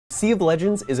Sea of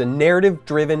Legends is a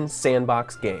narrative-driven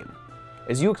sandbox game.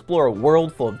 As you explore a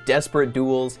world full of desperate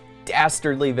duels,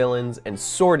 dastardly villains, and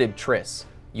sordid trysts,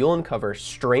 you'll uncover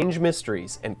strange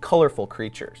mysteries and colorful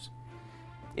creatures.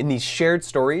 In these shared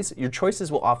stories, your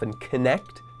choices will often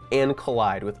connect and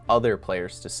collide with other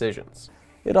players' decisions.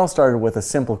 It all started with a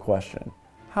simple question.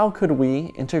 How could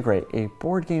we integrate a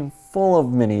board game full of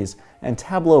minis and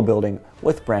tableau building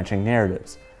with branching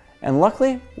narratives? And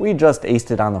luckily, we just aced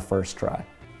it on the first try.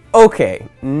 Okay,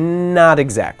 not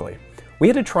exactly. We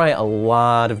had to try a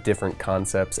lot of different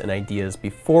concepts and ideas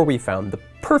before we found the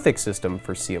perfect system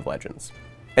for Sea of Legends.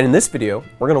 And in this video,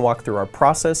 we're going to walk through our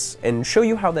process and show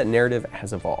you how that narrative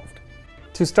has evolved.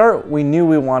 To start, we knew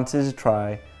we wanted to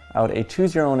try out a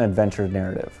choose-your-own-adventure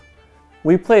narrative.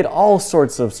 We played all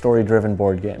sorts of story-driven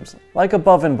board games, like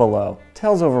Above and Below,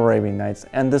 Tales of Arabian Nights,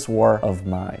 and This War of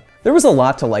Mine. There was a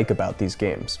lot to like about these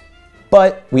games,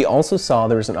 but we also saw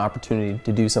there was an opportunity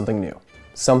to do something new,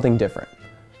 something different,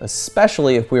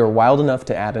 especially if we were wild enough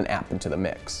to add an app into the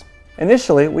mix.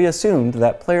 Initially, we assumed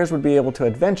that players would be able to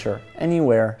adventure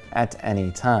anywhere at any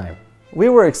time. We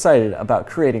were excited about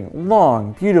creating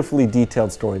long, beautifully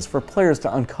detailed stories for players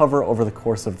to uncover over the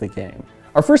course of the game.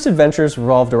 Our first adventures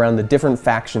revolved around the different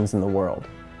factions in the world,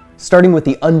 starting with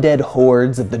the undead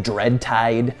hordes of the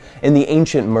Dreadtide and the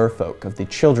ancient merfolk of the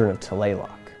Children of Talayloch.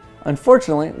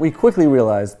 Unfortunately, we quickly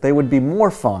realized they would be more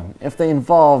fun if they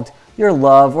involved your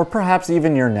love or perhaps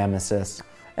even your nemesis.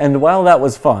 And while that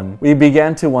was fun, we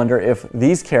began to wonder if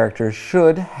these characters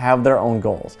should have their own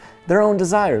goals, their own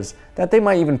desires, that they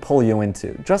might even pull you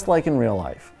into, just like in real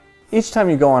life. Each time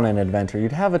you go on an adventure,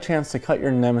 you'd have a chance to cut your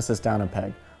nemesis down a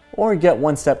peg, or get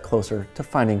one step closer to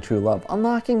finding true love,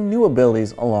 unlocking new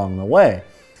abilities along the way.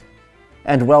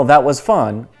 And while that was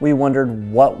fun, we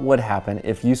wondered what would happen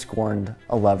if you scorned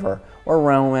a lover or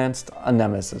romanced a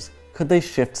nemesis. Could they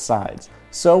shift sides?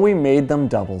 So we made them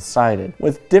double-sided,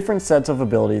 with different sets of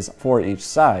abilities for each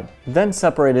side, then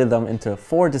separated them into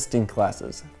 4 distinct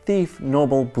classes: Thief,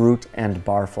 Noble, Brute, and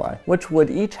Barfly, which would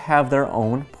each have their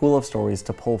own pool of stories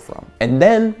to pull from. And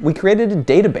then we created a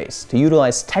database to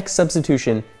utilize text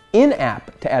substitution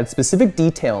in-app to add specific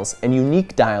details and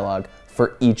unique dialogue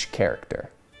for each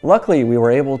character. Luckily, we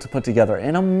were able to put together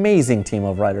an amazing team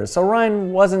of writers, so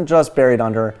Ryan wasn't just buried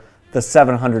under the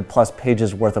 700+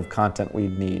 pages worth of content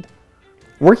we'd need.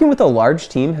 Working with a large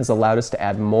team has allowed us to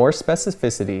add more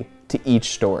specificity to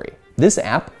each story. This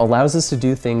app allows us to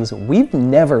do things we've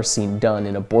never seen done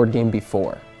in a board game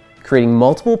before, creating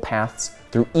multiple paths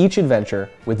through each adventure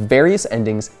with various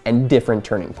endings and different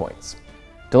turning points,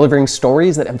 delivering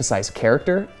stories that emphasize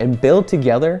character and build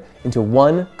together into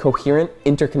one coherent,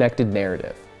 interconnected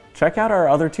narrative. Check out our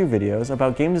other 2 videos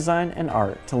about game design and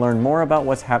art to learn more about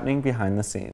what's happening behind the scenes.